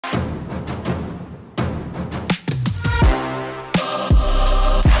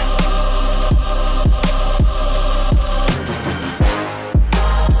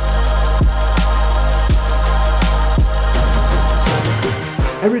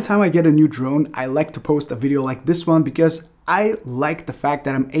Every time I get a new drone, I like to post a video like this one because I like the fact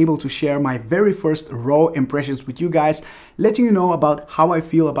that I'm able to share my very first raw impressions with you guys, letting you know about how I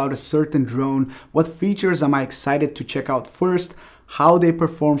feel about a certain drone, what features am I excited to check out first, how they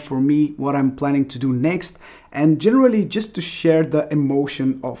perform for me, what I'm planning to do next, and generally just to share the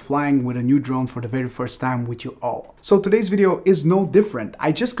emotion of flying with a new drone for the very first time with you all. So today's video is no different.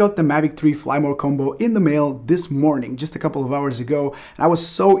 I just got the Mavic 3 Fly More combo in the mail this morning, just a couple of hours ago, and I was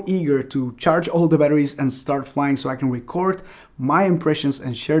so eager to charge all the batteries and start flying so I can record my impressions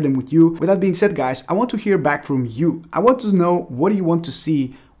and share them with you. With that being said, guys, I want to hear back from you. I want to know, what do you want to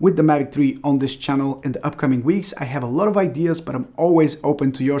see with the Mavic 3 on this channel in the upcoming weeks? I have a lot of ideas, but I'm always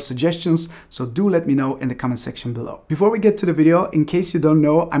open to your suggestions, so do let me know in the comment section below. Before we get to the video, in case you don't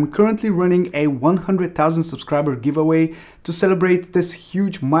know, I'm currently running a 100,000 subscriber giveaway to celebrate this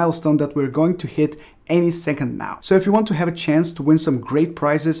huge milestone that we're going to hit any second now. So if you want to have a chance to win some great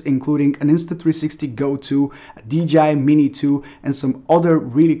prizes, including an Insta360 Go 2, a DJI Mini 2, and some other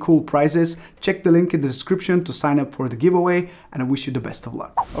really cool prizes, check the link in the description to sign up for the giveaway, and I wish you the best of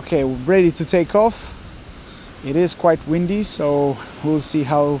luck. Okay, we're ready to take off. It is quite windy, so we'll see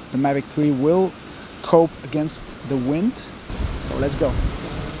how the Mavic 3 will cope against the wind. So let's go.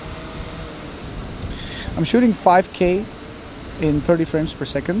 I'm shooting 5K in 30 frames per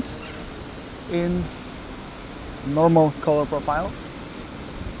second in normal color profile,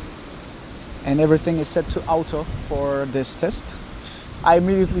 and everything is set to auto for this test. I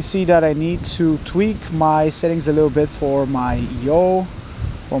immediately see that I need to tweak my settings a little bit for my yaw,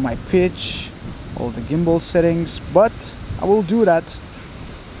 for my pitch, all the gimbal settings, but I will do that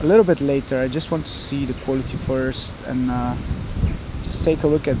a little bit later. I just want to see the quality first and just take a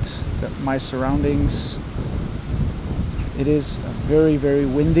look at my surroundings. It is very, very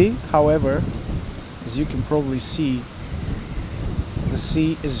windy. However, as you can probably see, the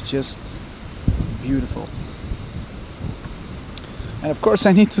sea is just beautiful. And of course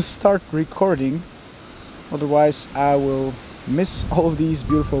I need to start recording, otherwise I will miss all of these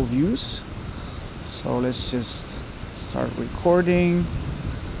beautiful views. So let's just start recording.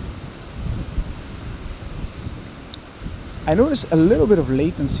 I notice a little bit of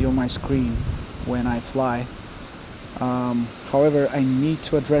latency on my screen when I fly. However, I need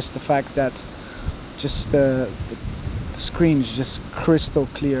to address the fact that just the screen is just crystal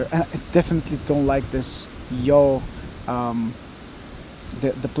clear. I definitely don't like this yaw,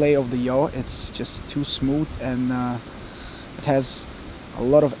 the play of the yaw. It's just too smooth, and it has a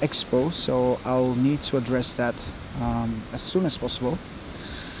lot of expo, so I'll need to address that as soon as possible.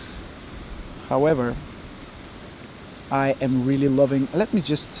 However, I am really loving. Let me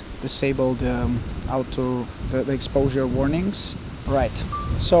just disable the the exposure warnings. Right,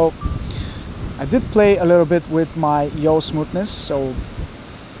 so I did play a little bit with my yaw smoothness, so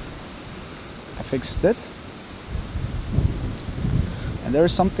I fixed it. And there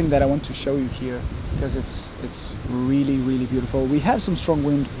is something that I want to show you here, because it's really, really beautiful. We have some strong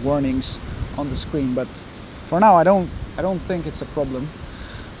wind warnings on the screen, but for now I don't think it's a problem.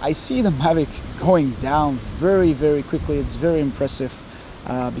 I see the Mavic going down very, very quickly. It's very impressive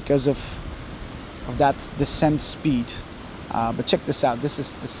because of that descent speed. But check this out. This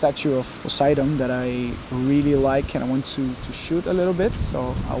is the statue of Poseidon that I really like, and I want to shoot a little bit.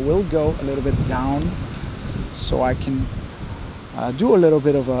 So I will go a little bit down so I can do a little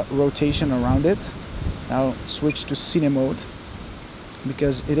bit of a rotation around it. Now switch to cine mode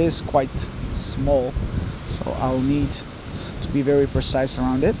because it is quite small. So I'll need to be very precise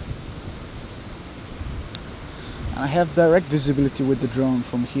around it. And I have direct visibility with the drone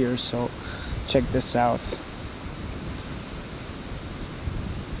from here, so check this out.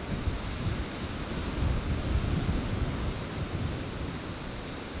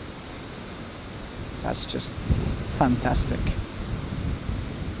 That's just fantastic.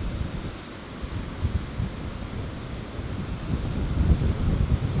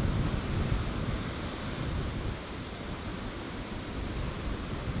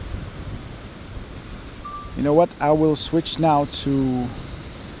 You know what? I will switch now to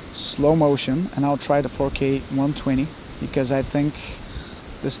slow motion, and I'll try the 4K 120, because I think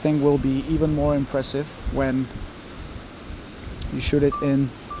this thing will be even more impressive when you shoot it in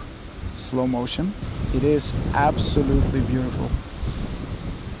slow motion. It is absolutely beautiful.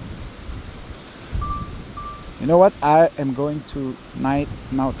 You know what? I am going to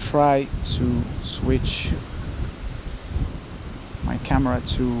now try to switch my camera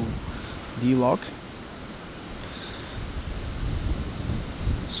to DLOG,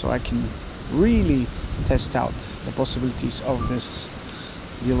 so I can really test out the possibilities of this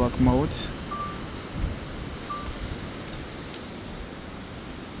DLOG mode.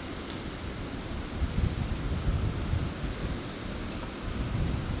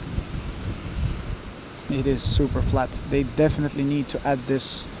 it is super flat. They definitely need to add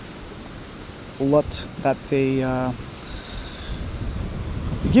this LUT that they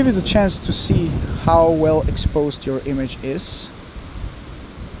give you the chance to see how well exposed your image is.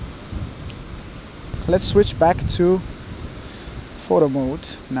 Let's switch back to photo mode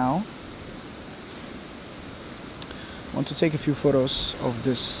now. I want to take a few photos of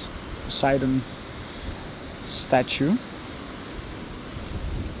this Poseidon statue.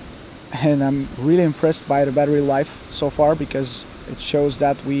 And I'm really impressed by the battery life so far, because it shows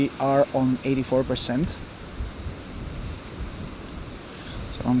that we are on 84%.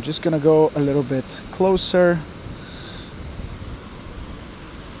 So I'm just gonna go a little bit closer.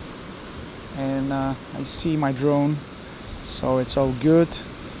 And I see my drone, so it's all good.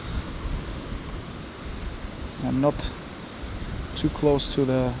 I'm not too close to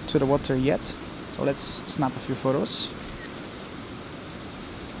the water yet, so let's snap a few photos.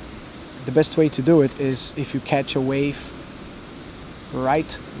 The best way to do it is if you catch a wave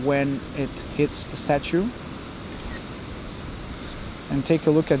right when it hits the statue. And take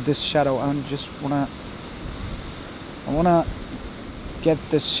a look at this shadow. I wanna get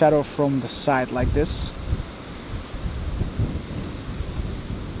this shadow from the side like this.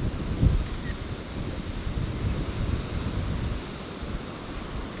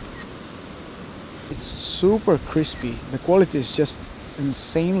 It's super crispy. The quality is just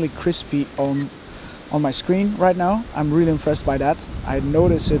insanely crispy on my screen right now. I'm really impressed by that. I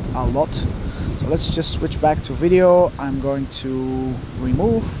notice it a lot. So let's just switch back to video. I'm going to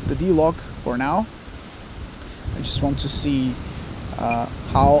remove the D-Log for now. I just want to see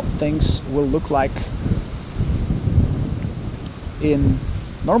how things will look like in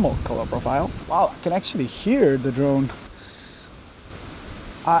normal color profile. Wow, I can actually hear the drone.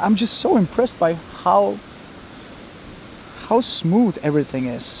 I'm just so impressed by how smooth everything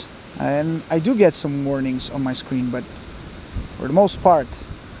is. And I do get some warnings on my screen, but for the most part,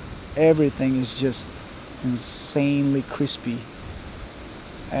 everything is just insanely crispy.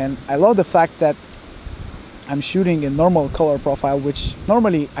 And I love the fact that I'm shooting in normal color profile, which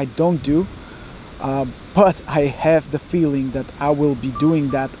normally I don't do, but I have the feeling that I will be doing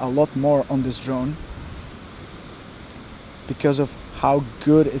that a lot more on this drone because of how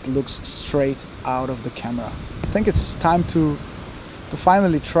good it looks straight out of the camera. I think it's time to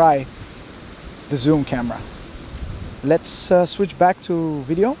finally try the zoom camera. Let's switch back to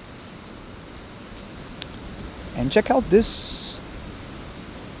video and check out this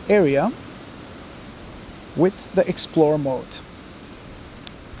area with the explore mode.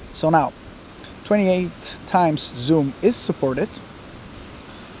 So now 28 times zoom is supported.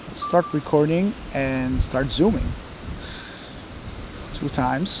 Let's start recording and start zooming. 2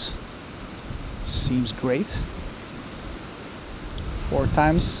 times seems great. 4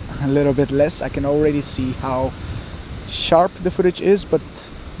 times, a little bit less. I can already see how sharp the footage is, but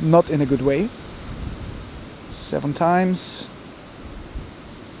not in a good way. 7 times,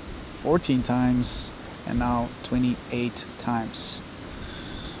 14 times, and now 28 times.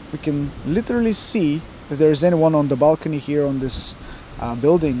 We can literally see if there's anyone on the balcony here on this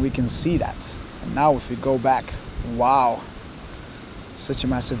building. We can see that. And now if we go back, wow, such a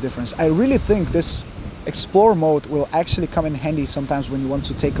massive difference. I really think this explore mode will actually come in handy sometimes when you want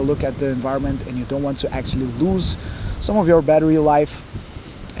to take a look at the environment and you don't want to actually lose some of your battery life,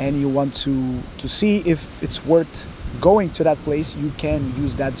 and you want to see if it's worth going to that place. You can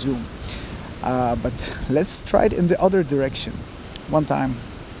use that zoom. But let's try it in the other direction. 1 time,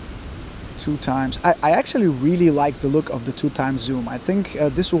 2 times. I actually really like the look of the 2 times zoom. I think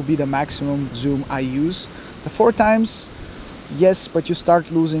this will be the maximum zoom I use. The 4 times, yes, but you start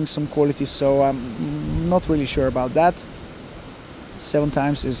losing some quality, so I'm not really sure about that. 7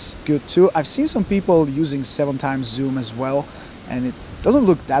 times is good too. I've seen some people using 7 times zoom as well, and it doesn't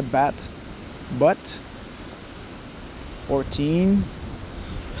look that bad. But 14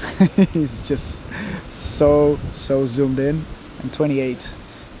 is just so zoomed in, and 28,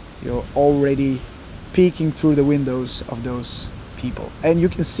 you're already peeking through the windows of those people, and you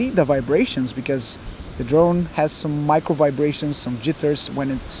can see the vibrations because the drone has some micro vibrations, some jitters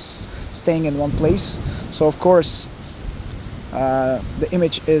when it's staying in one place. So of course the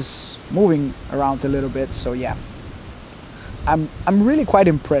image is moving around a little bit. So yeah, I'm really quite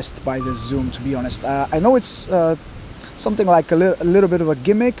impressed by this zoom, to be honest. I know it's something like a little bit of a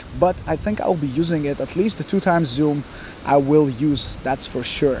gimmick, but I think I'll be using it. At least the 2 times zoom I will use, that's for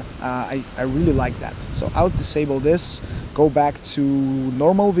sure. I really like that. So I'll disable this, go back to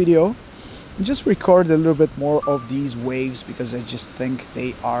normal video, and just record a little bit more of these waves because I just think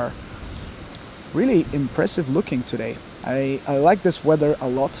they are really impressive looking today. I like this weather a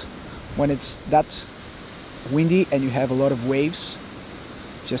lot when it's that windy and you have a lot of waves,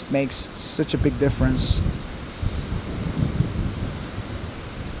 it just makes such a big difference.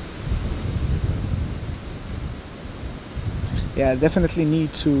 Yeah, I definitely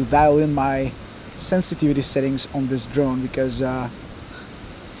need to dial in my sensitivity settings on this drone because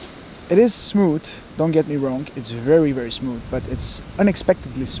it is smooth, don't get me wrong, it's very smooth, but it's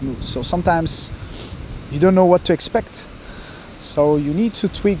unexpectedly smooth, so sometimes you don't know what to expect. So you need to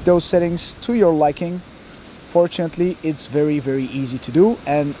tweak those settings to your liking. Fortunately, it's very easy to do,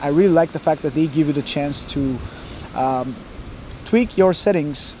 and I really like the fact that they give you the chance to tweak your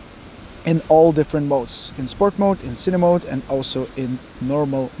settings in all different modes, in sport mode, in cine mode, and also in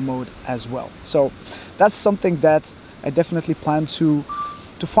normal mode as well. So that's something that I definitely plan to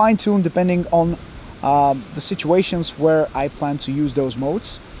fine-tune depending on the situations where I plan to use those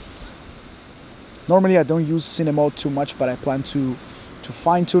modes. Normally I don't use cine mode too much, but I plan to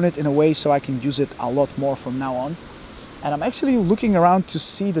fine-tune it in a way so I can use it a lot more from now on. And I'm actually looking around to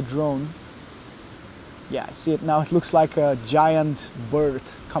see the drone. Yeah, I see it now. It looks like a giant bird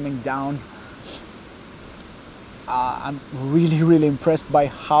coming down. I'm really impressed by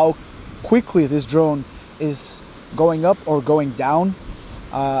how quickly this drone is going up or going down.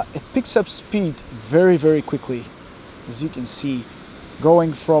 It picks up speed very quickly, as you can see,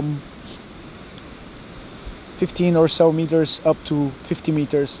 going from 15 or so meters up to 50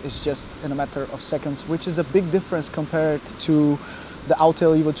 meters is just in a matter of seconds, which is a big difference compared to the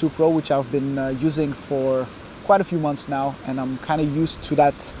Autel Evo 2 Pro, which I've been using for quite a few months now, and I'm kind of used to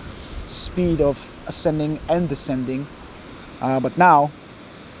that speed of ascending and descending, but now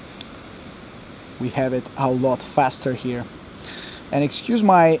we have it a lot faster here. And excuse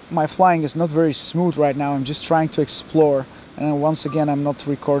my flying is not very smooth right now. I'm just trying to explore, and once again I'm not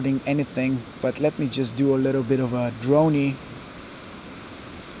recording anything, but let me just do a little bit of a Dronie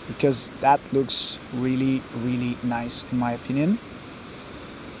because that looks really nice in my opinion.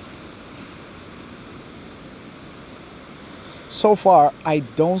 So far I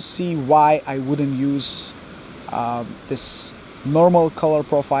don't see why I wouldn't use this normal color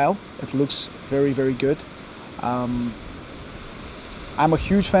profile. It looks very good. I'm a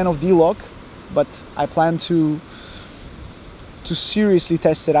huge fan of DLOG, but I plan to seriously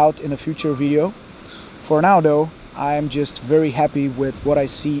test it out in a future video. For now though, I am just very happy with what I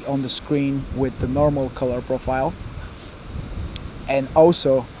see on the screen with the normal color profile and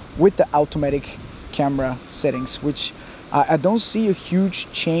also with the automatic camera settings, which I don't see a huge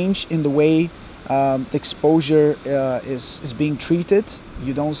change in the way the exposure is being treated.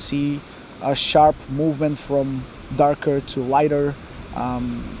 You don't see a sharp movement from darker to lighter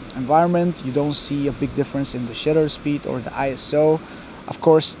environment. You don't see a big difference in the shutter speed or the ISO. Of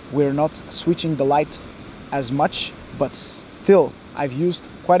course, we're not switching the light as much, but still, I've used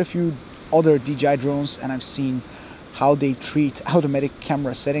quite a few other DJI drones and I've seen how they treat automatic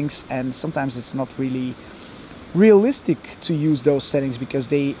camera settings, and sometimes it's not really realistic to use those settings because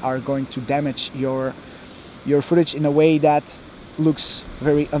they are going to damage your footage in a way that looks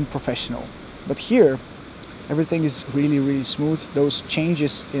very unprofessional. But here everything is really smooth. Those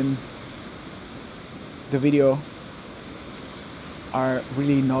changes in the video are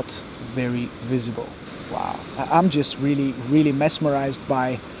really not very visible. Wow, I'm just really mesmerized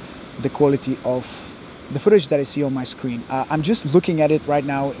by the quality of the footage that I see on my screen. I'm just looking at it right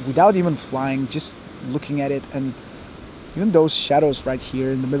now without even flying, just looking at it, and even those shadows right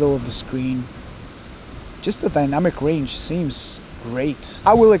here in the middle of the screen, just the dynamic range seems great.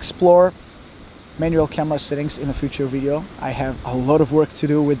 I will explore manual camera settings in a future video. I have a lot of work to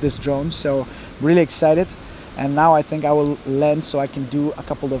do with this drone, so really excited. And now I think I will land so I can do a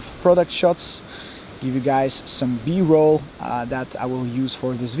couple of product shots, give you guys some B-roll that I will use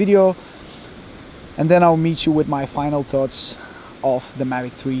for this video, and then I'll meet you with my final thoughts of the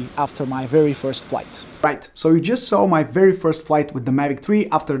Mavic 3 after my very first flight. Right, so you just saw my very first flight with the Mavic 3.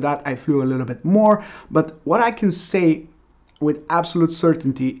 After that I flew a little bit more, but what I can say with absolute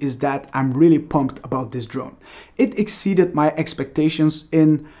certainty is that I'm really pumped about this drone. It exceeded my expectations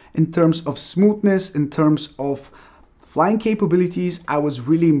in terms of smoothness, in terms of flying capabilities. I was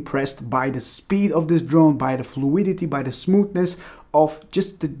really impressed by the speed of this drone, by the fluidity, by the smoothness of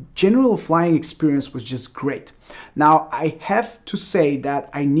just the general flying experience was just great. Now I have to say that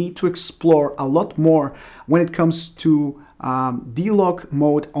I need to explore a lot more when it comes to D-Log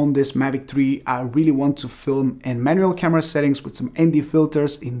mode on this Mavic 3. I really want to film in manual camera settings with some ND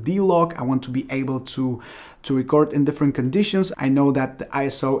filters in D-Log. I want to be able to record in different conditions. I know that the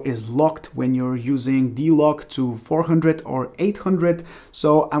ISO is locked when you're using D-Log to 400 or 800,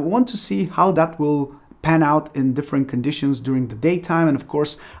 so I want to see how that will pan out in different conditions during the daytime. And of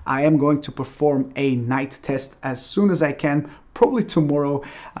course, I am going to perform a night test as soon as I can, probably tomorrow.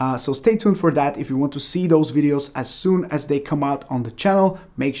 So stay tuned for that. If you want to see those videos as soon as they come out on the channel,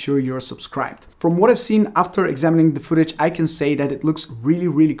 make sure you're subscribed. From what I've seen after examining the footage, I can say that it looks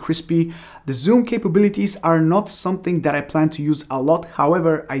really crispy. The zoom capabilities are not something that I plan to use a lot.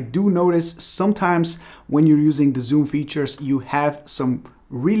 However, I do notice sometimes when you're using the zoom features, you have some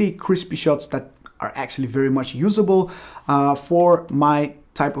really crispy shots that are actually very much usable for my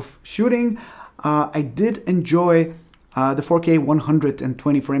type of shooting. I did enjoy the 4K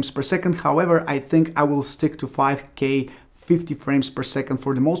 120 frames per second. However, I think I will stick to 5K 50 frames per second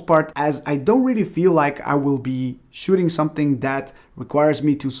for the most part, as I don't really feel like I will be shooting something that requires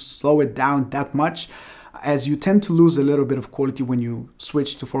me to slow it down that much, as you tend to lose a little bit of quality when you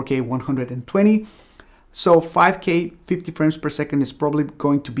switch to 4K 120. So 5K 50 frames per second is probably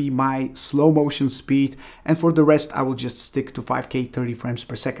going to be my slow motion speed, and for the rest I will just stick to 5K 30 frames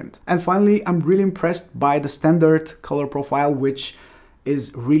per second. And finally, I'm really impressed by the standard color profile, which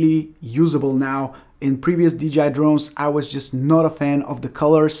is really usable now. In previous DJI drones, I was just not a fan of the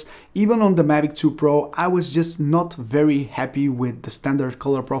colors. Even on the Mavic 2 Pro, I was just not very happy with the standard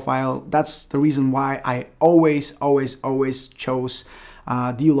color profile. That's the reason why I always chose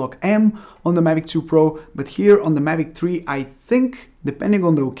DLOG M on the Mavic 2 Pro. But here on the Mavic 3, I think, depending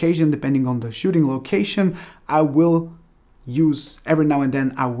on the occasion, depending on the shooting location, I will use, every now and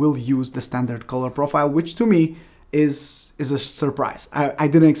then, I will use the standard color profile, which to me is a surprise. I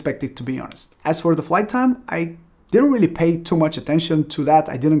didn't expect it, to be honest. As for the flight time, I didn't really pay too much attention to that.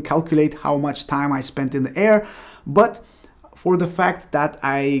 I didn't calculate how much time I spent in the air, but for the fact that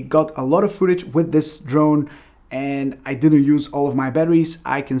I got a lot of footage with this drone and I didn't use all of my batteries,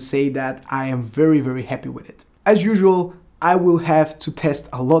 I can say that I am very happy with it. As usual, I will have to test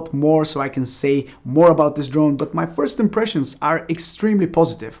a lot more so I can say more about this drone, but my first impressions are extremely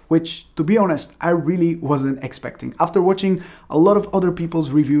positive, which, to be honest, I really wasn't expecting. After watching a lot of other people's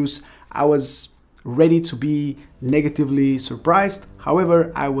reviews, I was ready to be negatively surprised.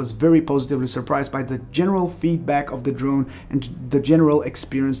 However, I was very positively surprised by the general feedback of the drone and the general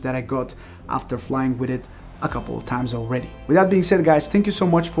experience that I got after flying with it a couple of times already. With that being said, guys, thank you so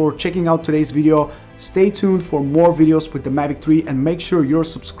much for checking out today's video. Stay tuned for more videos with the Mavic 3 and make sure you're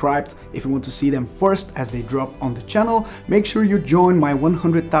subscribed if you want to see them first as they drop on the channel. Make sure you join my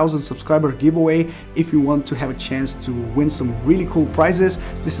 100,000 subscriber giveaway if you want to have a chance to win some really cool prizes.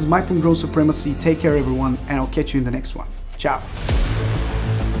 This is Mike from Drone Supremacy. Take care, everyone, and I'll catch you in the next one. Ciao.